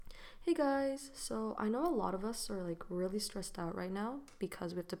Hey guys, so I know a lot of us are like really stressed out right now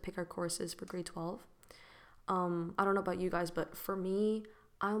because we have to pick our courses for grade 12. I don't know about you guys, but for me,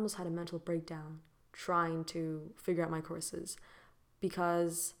 I almost had a mental breakdown trying to figure out my courses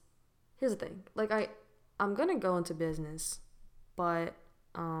because here's the thing. I'm going to go into business, but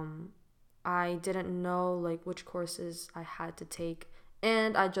um I didn't know like which courses I had to take,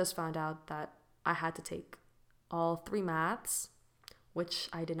 and I just found out that I had to take all three maths, which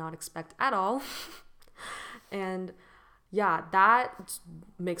I did not expect at all. And yeah, that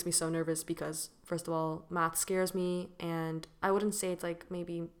makes me so nervous because, first of all, math scares me, and I wouldn't say it's like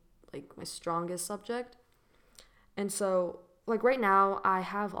maybe like my strongest subject. And so, like right now, I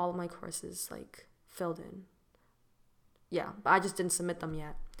have all of my courses like filled in. Yeah, but I just didn't submit them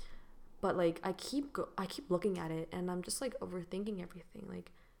yet. But like I keep looking at it, and I'm just like overthinking everything.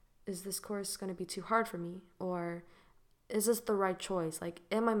 Like, is this course gonna be too hard for me, or is this the right choice? Like,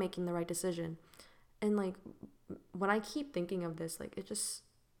 am I making the right decision? And like when I keep thinking of this, like it just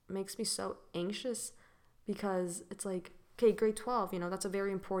makes me so anxious because it's like, okay, grade 12, that's a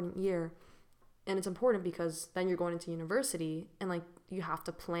very important year. And it's important because then you're going into university and like you have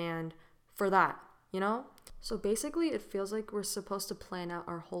to plan for that, you know? So basically, it feels like we're supposed to plan out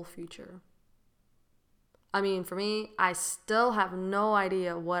our whole future. I mean, for me, I still have no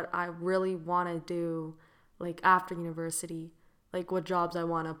idea what I really want to do like after university, like what jobs I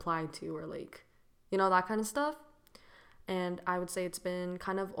want to apply to, or like, that kind of stuff. And I would say it's been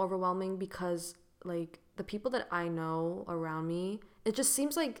kind of overwhelming because like the people that I know around me, it just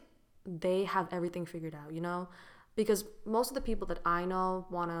seems like they have everything figured out, because most of the people that I know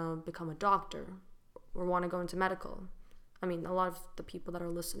want to become a doctor or want to go into medical. I mean, a lot of the people that are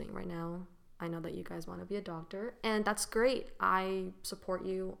listening right now, I know that you guys want to be a doctor, and that's great. I support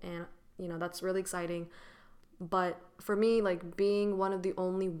you, and that's really exciting. But for me, like being one of the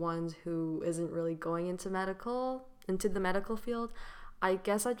only ones who isn't really going into the medical field, I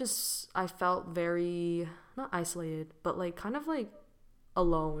guess I felt very not isolated, but like kind of like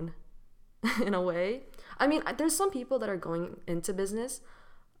alone in a way. I mean, there's some people that are going into business,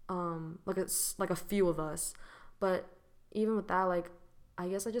 like it's like a few of us, but even with that, like I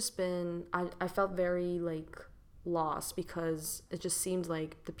guess I felt very like lost because it just seemed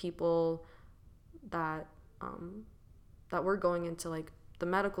like the people that um that were going into like the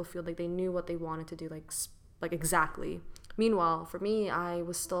medical field, like they knew what they wanted to do, like exactly. Meanwhile, for me, I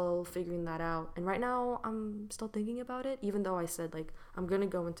was still figuring that out, and right now I'm still thinking about it, even though I said like I'm gonna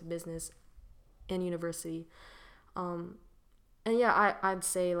go into business in university. um and yeah, I'd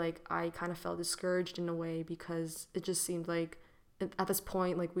say like I kind of felt discouraged in a way because it just seemed like at this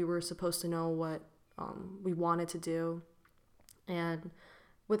point like we were supposed to know what we wanted to do. And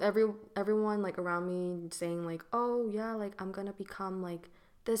with everyone like around me saying like, oh yeah, like I'm gonna become like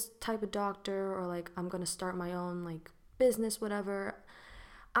this type of doctor, or like I'm gonna start my own like business, whatever,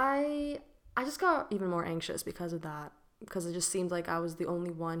 i I just got even more anxious because of that, because it just seemed like I was the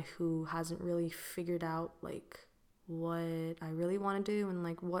only one who hasn't really figured out like what I really want to do and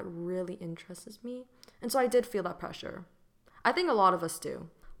like what really interests me. And so I did feel that pressure. I think a lot of us do.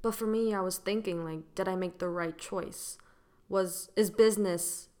 But for me, I was thinking like, did I make the right choice? Was is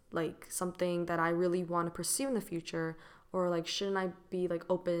business like something that I really want to pursue in the future, or like shouldn't I be like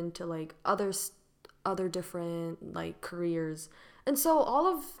open to like other different like careers? And so all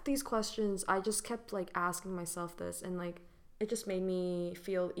of these questions, I just kept like asking myself this, and like it just made me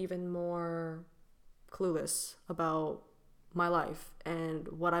feel even more clueless about my life and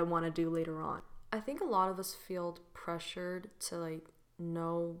what I want to do later on. I think a lot of us feel pressured to like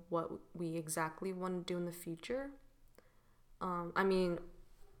know what we exactly want to do in the future. I mean,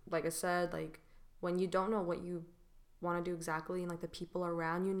 like I said, like when you don't know what you want to do exactly, and like the people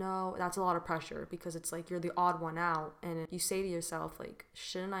around that's a lot of pressure because it's like you're the odd one out, and you say to yourself like,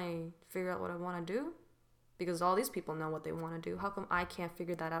 shouldn't I figure out what I want to do? Because all these people know what they want to do. How come I can't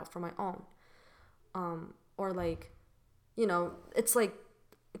figure that out for my own? Or like, it's like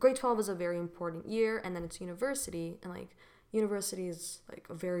grade 12 is a very important year, and then it's university, and like university is like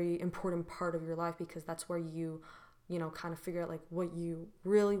a very important part of your life because that's where you kind of figure out like what you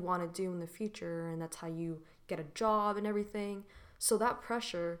really want to do in the future, and that's how you get a job and everything. So that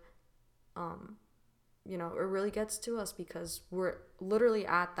pressure, um it really gets to us because we're literally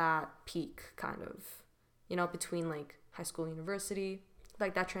at that peak kind of, between like high school and university,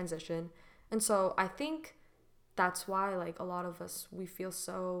 like that transition. And so I think that's why like a lot of us, we feel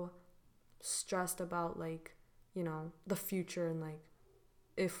so stressed about like, the future, and like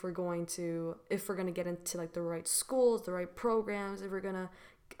if we're going to get into like the right schools, the right programs, if we're going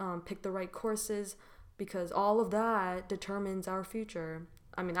to pick the right courses, because all of that determines our future.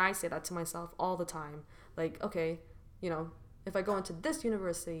 I mean, I say that to myself all the time. Like, okay, you know, if I go into this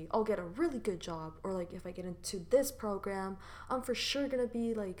university, I'll get a really good job. Or like, if I get into this program, I'm for sure gonna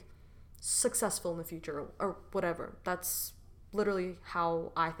be like successful in the future or whatever. That's literally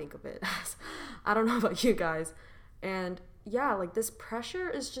how I think of it. I don't know about you guys. And yeah, like this pressure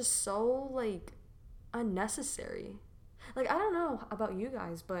is just so like unnecessary. Like, I don't know about you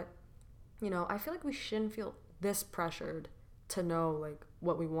guys, but I feel like we shouldn't feel this pressured to know like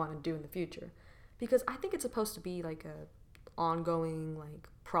what we want to do in the future, because I think it's supposed to be like a ongoing like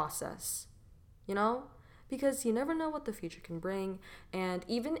process, you know? Because you never know what the future can bring, and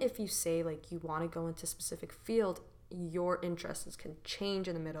even if you say like you want to go into a specific field, your interests can change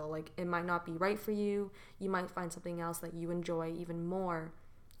in the middle. Like it might not be right for you. You might find something else that you enjoy even more,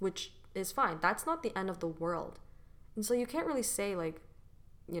 which is fine. That's not the end of the world. And so you can't really say like,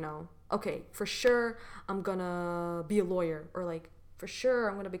 okay, for sure I'm gonna be a lawyer, or like for sure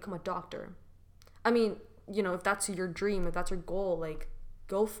I'm gonna become a doctor. I mean, if that's your dream, if that's your goal, like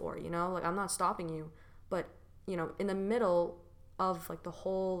go for it, like I'm not stopping you. But, in the middle of like the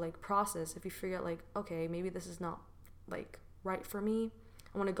whole like process, if you figure out like, okay, maybe this is not like right for me,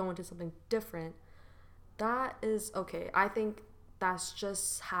 I want to go into something different, that is okay. I think that's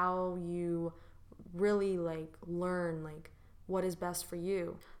just how you really like learn like what is best for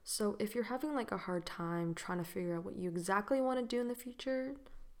you. So if you're having like a hard time trying to figure out what you exactly want to do in the future,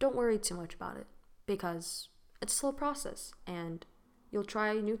 don't worry too much about it, because it's a slow process and you'll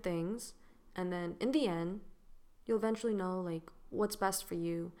try new things, and then in the end you'll eventually know like what's best for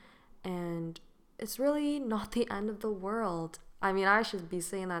you, and it's really not the end of the world. I mean, I should be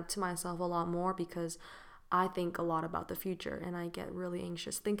saying that to myself a lot more, because I think a lot about the future and I get really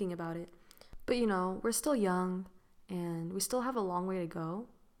anxious thinking about it. But we're still young and we still have a long way to go.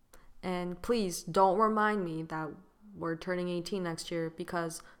 And please don't remind me that we're turning 18 next year,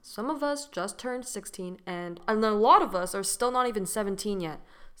 because some of us just turned 16 and a lot of us are still not even 17 yet.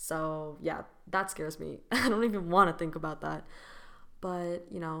 So yeah, that scares me. I don't even want to think about that. But,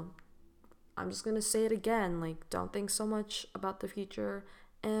 I'm just going to say it again. Like, don't think so much about the future,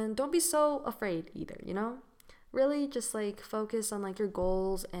 and don't be so afraid either, Really just like focus on like your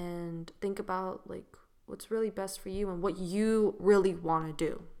goals and think about like what's really best for you and what you really want to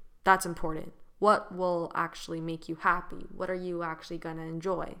do. That's important. What will actually make you happy? What are you actually going to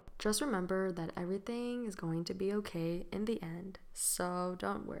enjoy? Just remember that everything is going to be okay in the end. So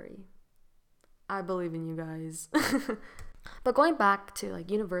don't worry. I believe in you guys. But going back to like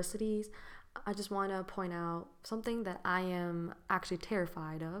universities, I just want to point out something that I am actually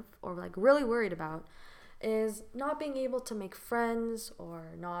terrified of, or like really worried about, is not being able to make friends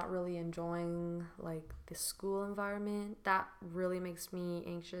or not really enjoying like the school environment. That really makes me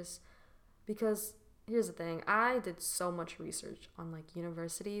anxious, because here's the thing. I did so much research on like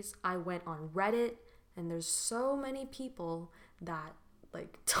universities. I went on Reddit, and there's so many people that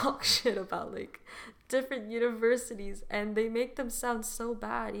like talk shit about like different universities, and they make them sound so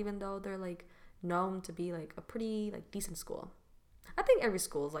bad even though they're like known to be like a pretty like decent school. I think every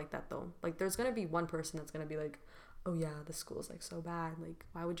school is like that though. Like there's gonna be one person that's gonna be like, oh yeah, this school is like so bad, like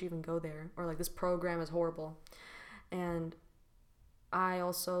why would you even go there, or like this program is horrible. And I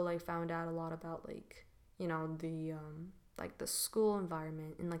also like found out a lot about like the like the school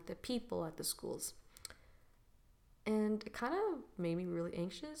environment and like the people at the schools, and it kind of made me really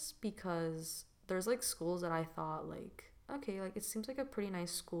anxious, because there's like schools that I thought like, okay, like it seems like a pretty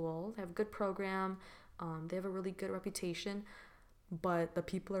nice school, they have a good program, they have a really good reputation, but the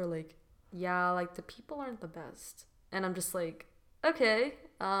people are like, yeah, like the people aren't the best. And I'm just like, okay,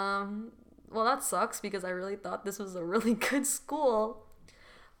 well that sucks, because I really thought this was a really good school.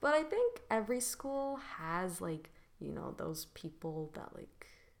 But I think every school has like, those people that like,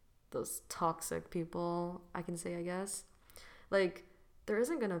 those toxic people, I can say, I guess. Like, there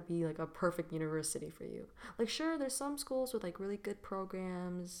isn't gonna be like a perfect university for you. Like, sure, there's some schools with like really good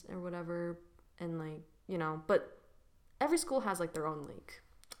programs or whatever, and like, but every school has like their own like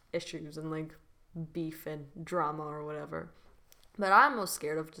issues and like beef and drama or whatever. But I'm most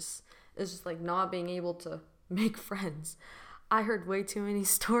scared of just like not being able to make friends. I heard way too many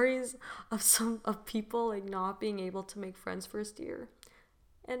stories of people like not being able to make friends first year,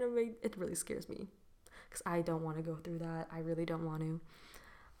 and it really scares me, because I don't want to go through that. I really don't want to.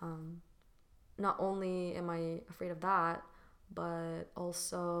 Not only am I afraid of that, but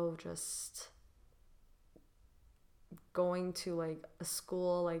also just going to like a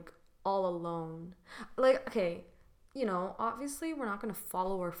school like all alone. Like, okay, obviously we're not going to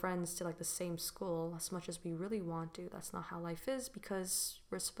follow our friends to like the same school as much as we really want to. That's not how life is, because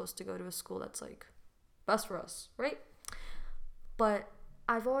we're supposed to go to a school that's like best for us, right? But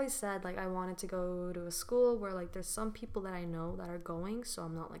I've always said like I wanted to go to a school where like there's some people that I know that are going, so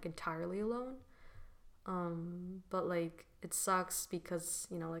I'm not like entirely alone. But like it sucks because,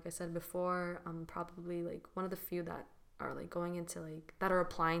 you know, like I said before, I'm probably like one of the few that are like going into like that are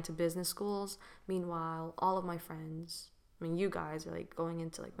applying to business schools. Meanwhile, all of my friends, I mean, you guys are like going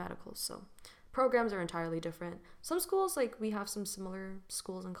into like medical, so programs are entirely different. Some schools like we have some similar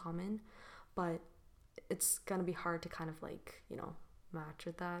schools in common, but it's gonna be hard to kind of like, you know, match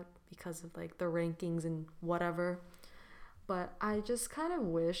with that because of like the rankings and whatever. But I just kind of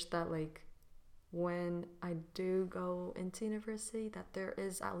wish that like when I do go into university that there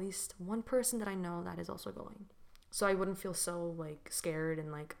is at least one person that I know that is also going. So I wouldn't feel so like scared,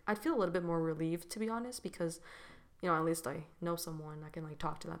 and like I'd feel a little bit more relieved, to be honest, because you know, at least I know someone, I can like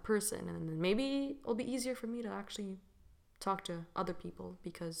talk to that person, and then maybe it'll be easier for me to actually talk to other people,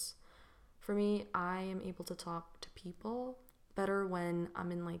 because for me, I am able to talk to people better when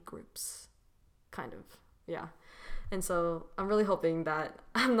I'm in like groups, kind of. Yeah. And so I'm really hoping that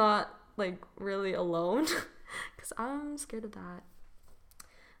I'm not like really alone because I'm scared of that.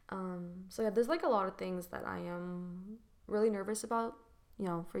 So yeah, there's like a lot of things that I am really nervous about, you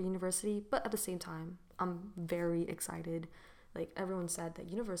know, for university, but at the same time, I'm very excited. Like everyone said that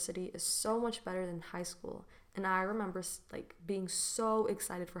university is so much better than high school. And I remember like being so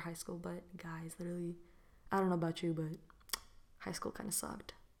excited for high school, but guys, literally, I don't know about you, but high school kind of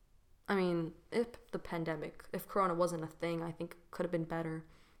sucked. I mean, if the pandemic, if Corona wasn't a thing, I think it could have been better.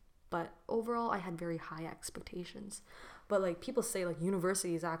 But overall, I had very high expectations. But like people say, like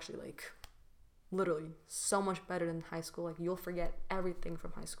university is actually like literally so much better than high school. Like you'll forget everything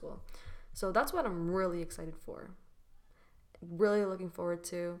from high school. So that's what I'm really excited for. Really looking forward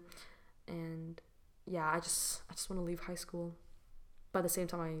to. And yeah, I just want to leave high school. But at the same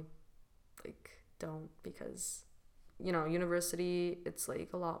time, I like don't, because you know, university, it's like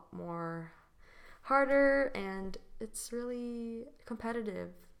a lot more harder and it's really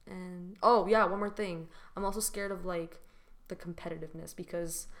competitive. And oh yeah, one more thing, I'm also scared of like the competitiveness,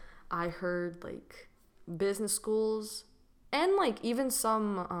 because I heard like business schools and like even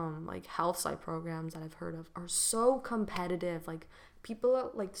some like health side programs that I've heard of are so competitive. Like people are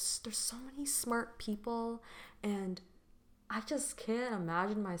like there's so many smart people, and I just can't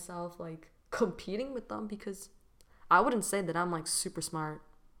imagine myself like competing with them, because I wouldn't say that I'm like super smart,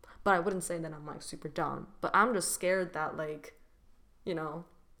 but I wouldn't say that I'm like super dumb. But I'm just scared that like, you know,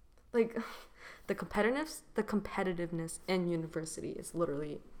 like the competitiveness in university is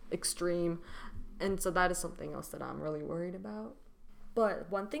literally extreme. And so that is something else that I'm really worried about. But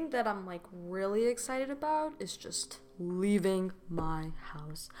one thing that I'm like really excited about is just leaving my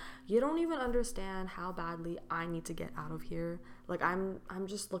house. You don't even understand how badly I need to get out of here. Like I'm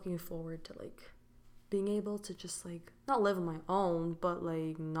just looking forward to like being able to just like not live on my own, but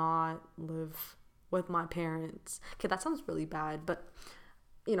like not live with my parents. Okay, that sounds really bad, but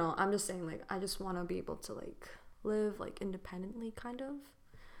you know, I'm just saying like I just want to be able to like live like independently, kind of.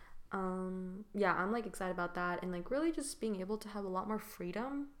 Yeah, I'm like excited about that, and like really just being able to have a lot more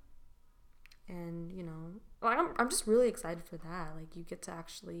freedom. And you know, like I'm just really excited for that. Like you get to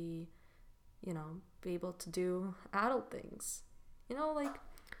actually, you know, be able to do adult things, you know, like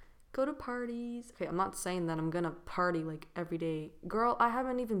go to parties. Okay, I'm not saying that I'm gonna party like every day, girl. I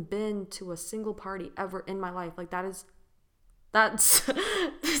haven't even been to a single party ever in my life. Like that's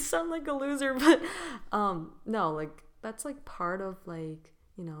sound like a loser, but no, like that's like part of like,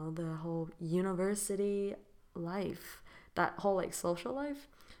 you know, the whole university life, that whole like social life.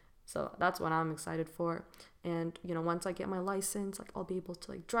 So that's what I'm excited for. And you know, once I get my license, like I'll be able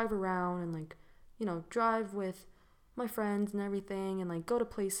to like drive around and like, you know, drive with my friends and everything, and like go to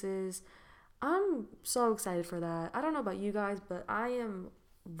places. I'm so excited for that. I don't know about you guys, but I am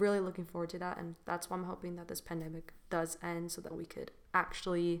really looking forward to that, and that's why I'm hoping that this pandemic does end so that we could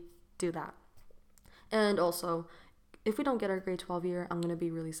actually do that. And also, if we don't get our grade 12 year, I'm gonna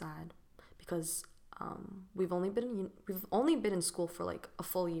be really sad, because we've only been in school for like a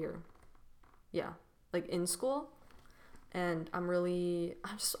full year. Yeah, like in school, and I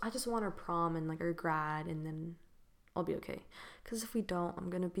just want our prom and like our grad, and then I'll be okay. Because if we don't, I'm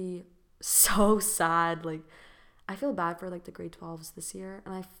gonna be so sad. Like I feel bad for like the grade 12s this year,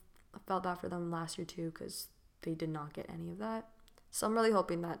 and I felt bad for them last year too, because they did not get any of that. So I'm really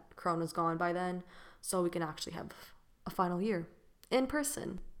hoping that Corona's gone by then, so we can actually have a final year in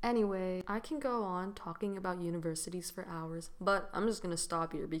person. Anyway, I can go on talking about universities for hours, but I'm just gonna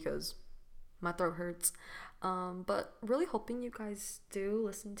stop here because my throat hurts. But really hoping you guys do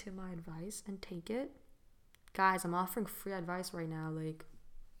listen to my advice and take it. Guys, I'm offering free advice right now. Like,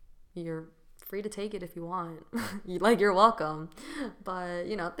 you're free to take it if you want. You're welcome. But,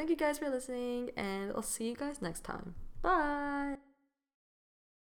 thank you guys for listening, and I'll see you guys next time. Bye.